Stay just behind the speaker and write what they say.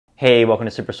Hey, welcome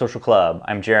to Super Social Club.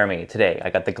 I'm Jeremy. Today, I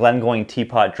got the Glengoyne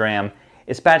Teapot Dram.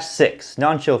 It's batch 6,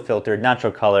 non-chill filtered,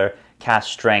 natural color,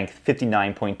 cask strength,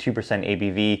 59.2%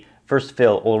 ABV, first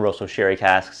fill Oloroso sherry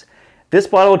casks. This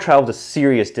bottle will travel a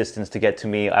serious distance to get to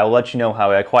me. I will let you know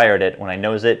how I acquired it when I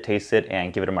nose it, taste it,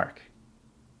 and give it a mark.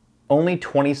 Only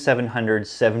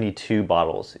 2,772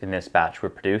 bottles in this batch were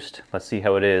produced. Let's see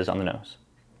how it is on the nose.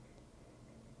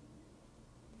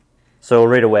 So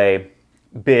right away,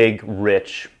 big,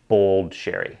 rich, bold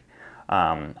sherry.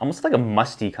 Almost like a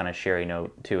musty kind of sherry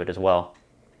note to it as well.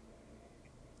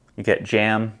 You get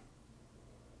jam,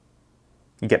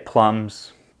 you get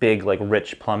plums, big like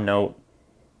rich plum note.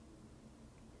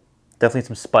 Definitely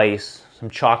some spice, some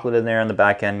chocolate in there on the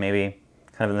back end maybe,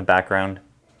 kind of in the background.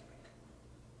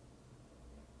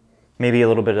 Maybe a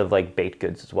little bit of like baked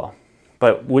goods as well.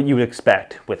 But what you would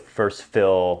expect with first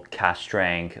fill, cask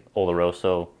strength,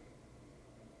 Oloroso.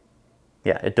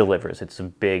 Yeah, it delivers. It's a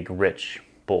big, rich,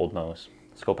 bold nose.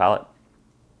 Let's go palate.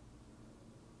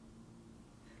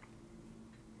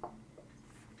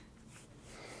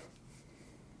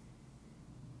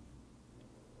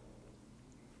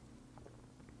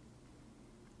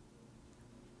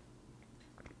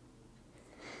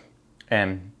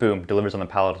 And boom, delivers on the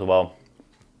palate as well.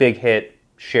 Big hit,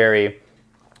 sherry.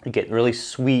 You get really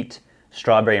sweet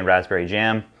strawberry and raspberry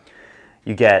jam.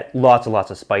 You get lots and lots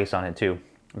of spice on it too.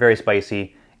 Very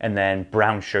spicy, and then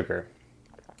brown sugar.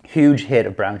 Huge hit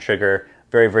of brown sugar,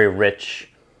 very, very rich,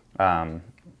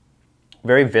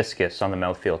 very viscous on the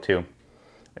mouthfeel too.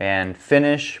 And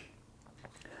finish,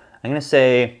 I'm gonna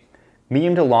say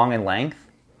medium to long in length.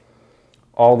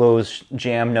 All those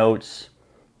jam notes,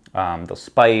 the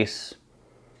spice,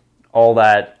 all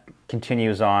that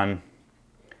continues on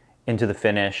into the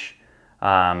finish.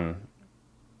 Kind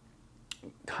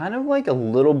of like a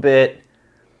little bit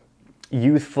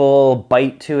youthful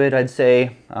bite to it, I'd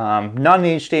say. Not an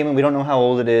age statement, we don't know how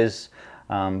old it is,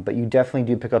 but you definitely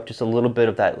do pick up just a little bit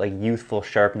of that like youthful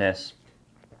sharpness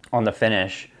on the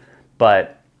finish,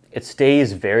 but it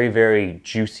stays very, very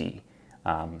juicy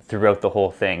throughout the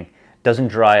whole thing. Doesn't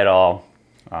dry at all.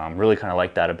 Really kind of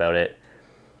like that about it.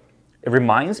 It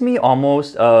reminds me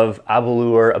almost of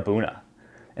Abalur Abuna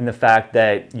in the fact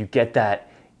that you get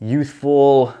that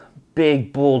youthful,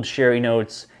 big, bold sherry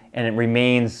notes, and it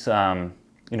remains,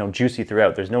 you know, juicy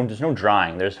throughout. There's no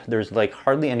drying. There's like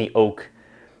hardly any oak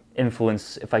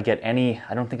influence. If I get any,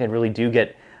 I don't think I really do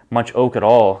get much oak at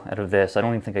all out of this. I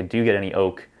don't even think I do get any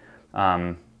oak.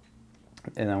 You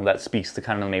know, that speaks to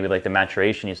kind of maybe like the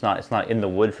maturation. It's not in the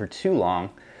wood for too long.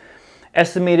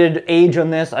 Estimated age on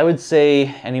this, I would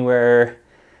say anywhere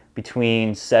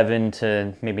between 7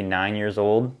 to maybe 9 years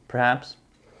old, perhaps.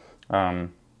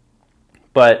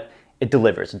 But it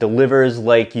delivers. It delivers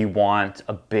like you want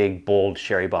a big, bold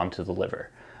sherry bomb to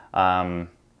deliver.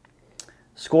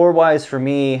 Score-wise for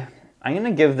me, I'm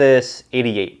gonna give this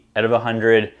 88 out of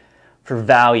 100 for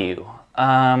value.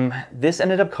 This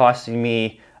ended up costing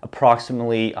me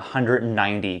approximately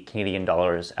 190 Canadian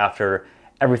dollars after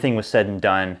everything was said and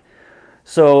done.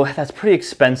 So that's pretty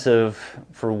expensive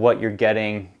for what you're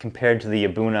getting compared to the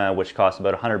Abuna, which costs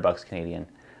about 100 bucks Canadian.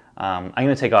 I'm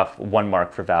gonna take off 1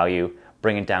 mark for value,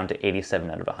 bring it down to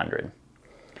 87 out of 100.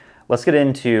 Let's get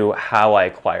into how I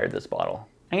acquired this bottle.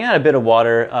 I'm gonna add a bit of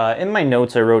water. In my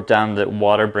notes, I wrote down that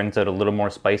water brings out a little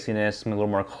more spiciness, a little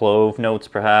more clove notes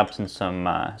perhaps, and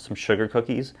some sugar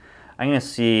cookies. I'm gonna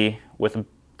see with a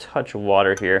touch of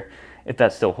water here if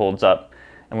that still holds up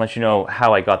and let you know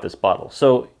how I got this bottle.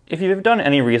 So if you've done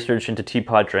any research into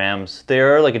teapot drams, they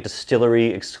are like a distillery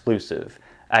exclusive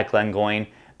at Glengoyne.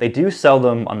 They do sell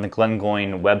them on the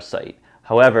Glengoyne website.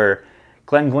 However,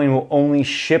 Glengoyne will only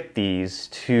ship these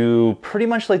to pretty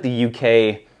much like the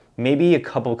UK, maybe a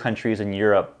couple countries in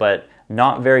Europe, but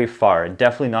not very far,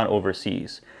 definitely not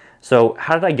overseas. So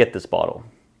how did I get this bottle?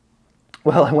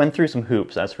 Well, I went through some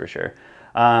hoops, that's for sure.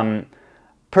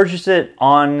 Purchased it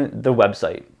on the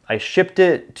website. I shipped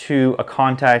it to a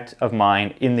contact of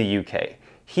mine in the UK.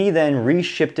 He then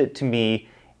reshipped it to me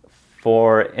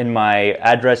in my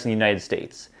address in the United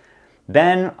States.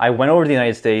 Then I went over to the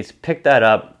United States, picked that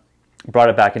up, brought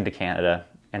it back into Canada,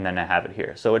 and then I have it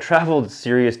here. So it traveled a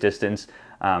serious distance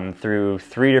through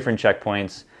 3 different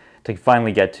checkpoints to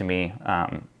finally get to me.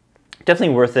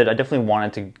 Definitely worth it. I definitely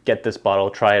wanted to get this bottle,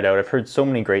 try it out. I've heard so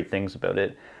many great things about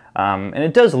it. And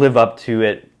it does live up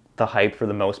to the hype for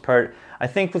the most part. I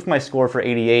think with my score for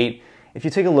 88, if you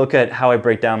take a look at how I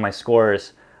break down my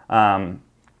scores,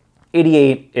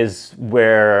 88 is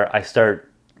where I start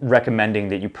recommending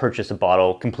that you purchase a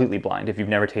bottle completely blind. If you've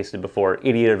never tasted it before,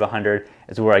 88 out of 100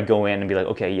 is where I go in and be like,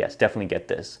 okay, yes, definitely get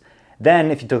this. Then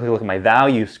if you take a look at my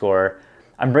value score,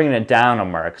 I'm bringing it down a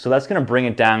mark. So that's going to bring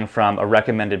it down from a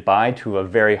recommended buy to a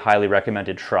very highly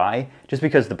recommended try, just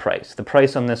because the price. The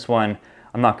price on this one,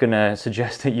 I'm not going to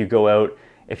suggest that you go out,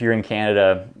 if you're in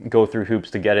Canada, go through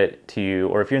hoops to get it to you,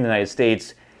 or if you're in the United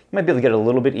States, you might be able to get it a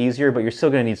little bit easier, but you're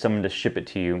still going to need someone to ship it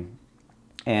to you.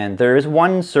 And there is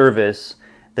one service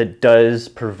that does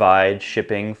provide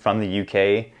shipping from the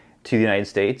UK to the United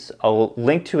States. I'll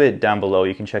link to it down below,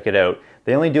 you can check it out.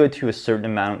 They only do it to a certain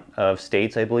amount of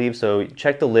states, I believe, so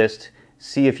check the list,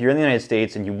 see if you're in the United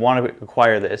States and you want to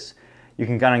acquire this, you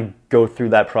can kind of go through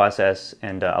that process,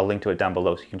 and I'll link to it down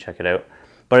below so you can check it out.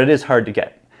 But it is hard to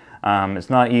get.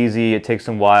 It's not easy, it takes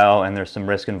some while, and there's some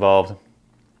risk involved.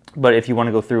 But if you want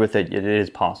to go through with it, it is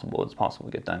possible. It's possible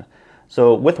to get done.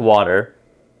 So with water,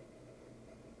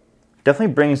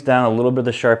 definitely brings down a little bit of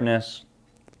the sharpness.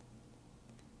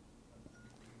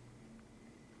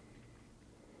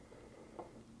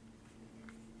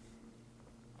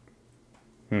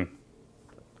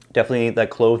 Definitely that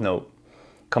clove note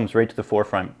comes right to the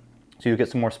forefront. So you get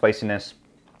some more spiciness,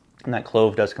 and that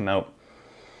clove does come out.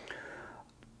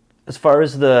 As far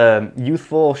as the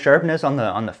youthful sharpness on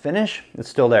the finish, it's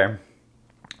still there.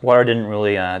 Water didn't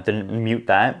really didn't mute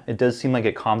that. It does seem like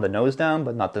it calmed the nose down,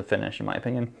 but not the finish, in my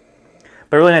opinion.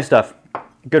 But really nice stuff.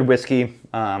 Good whiskey.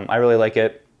 I really like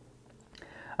it.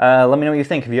 Let me know what you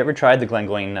think. Have you ever tried the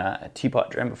Glengoyne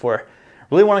Teapot Dram before?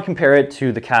 Really want to compare it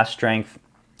to the cast strength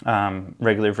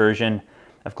regular version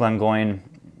of Glengoyne.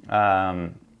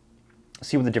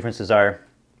 See what the differences are.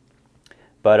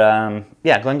 But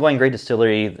yeah, Glengoyne, great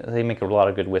distillery. They make a lot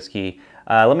of good whiskey.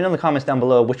 Let me know in the comments down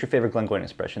below, what's your favorite Glengoyne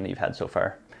expression that you've had so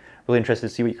far? Really interested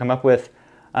to see what you come up with.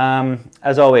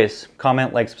 As always,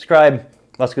 comment, like, subscribe.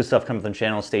 Lots of good stuff coming on the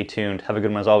channel. Stay tuned. Have a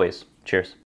good one as always. Cheers.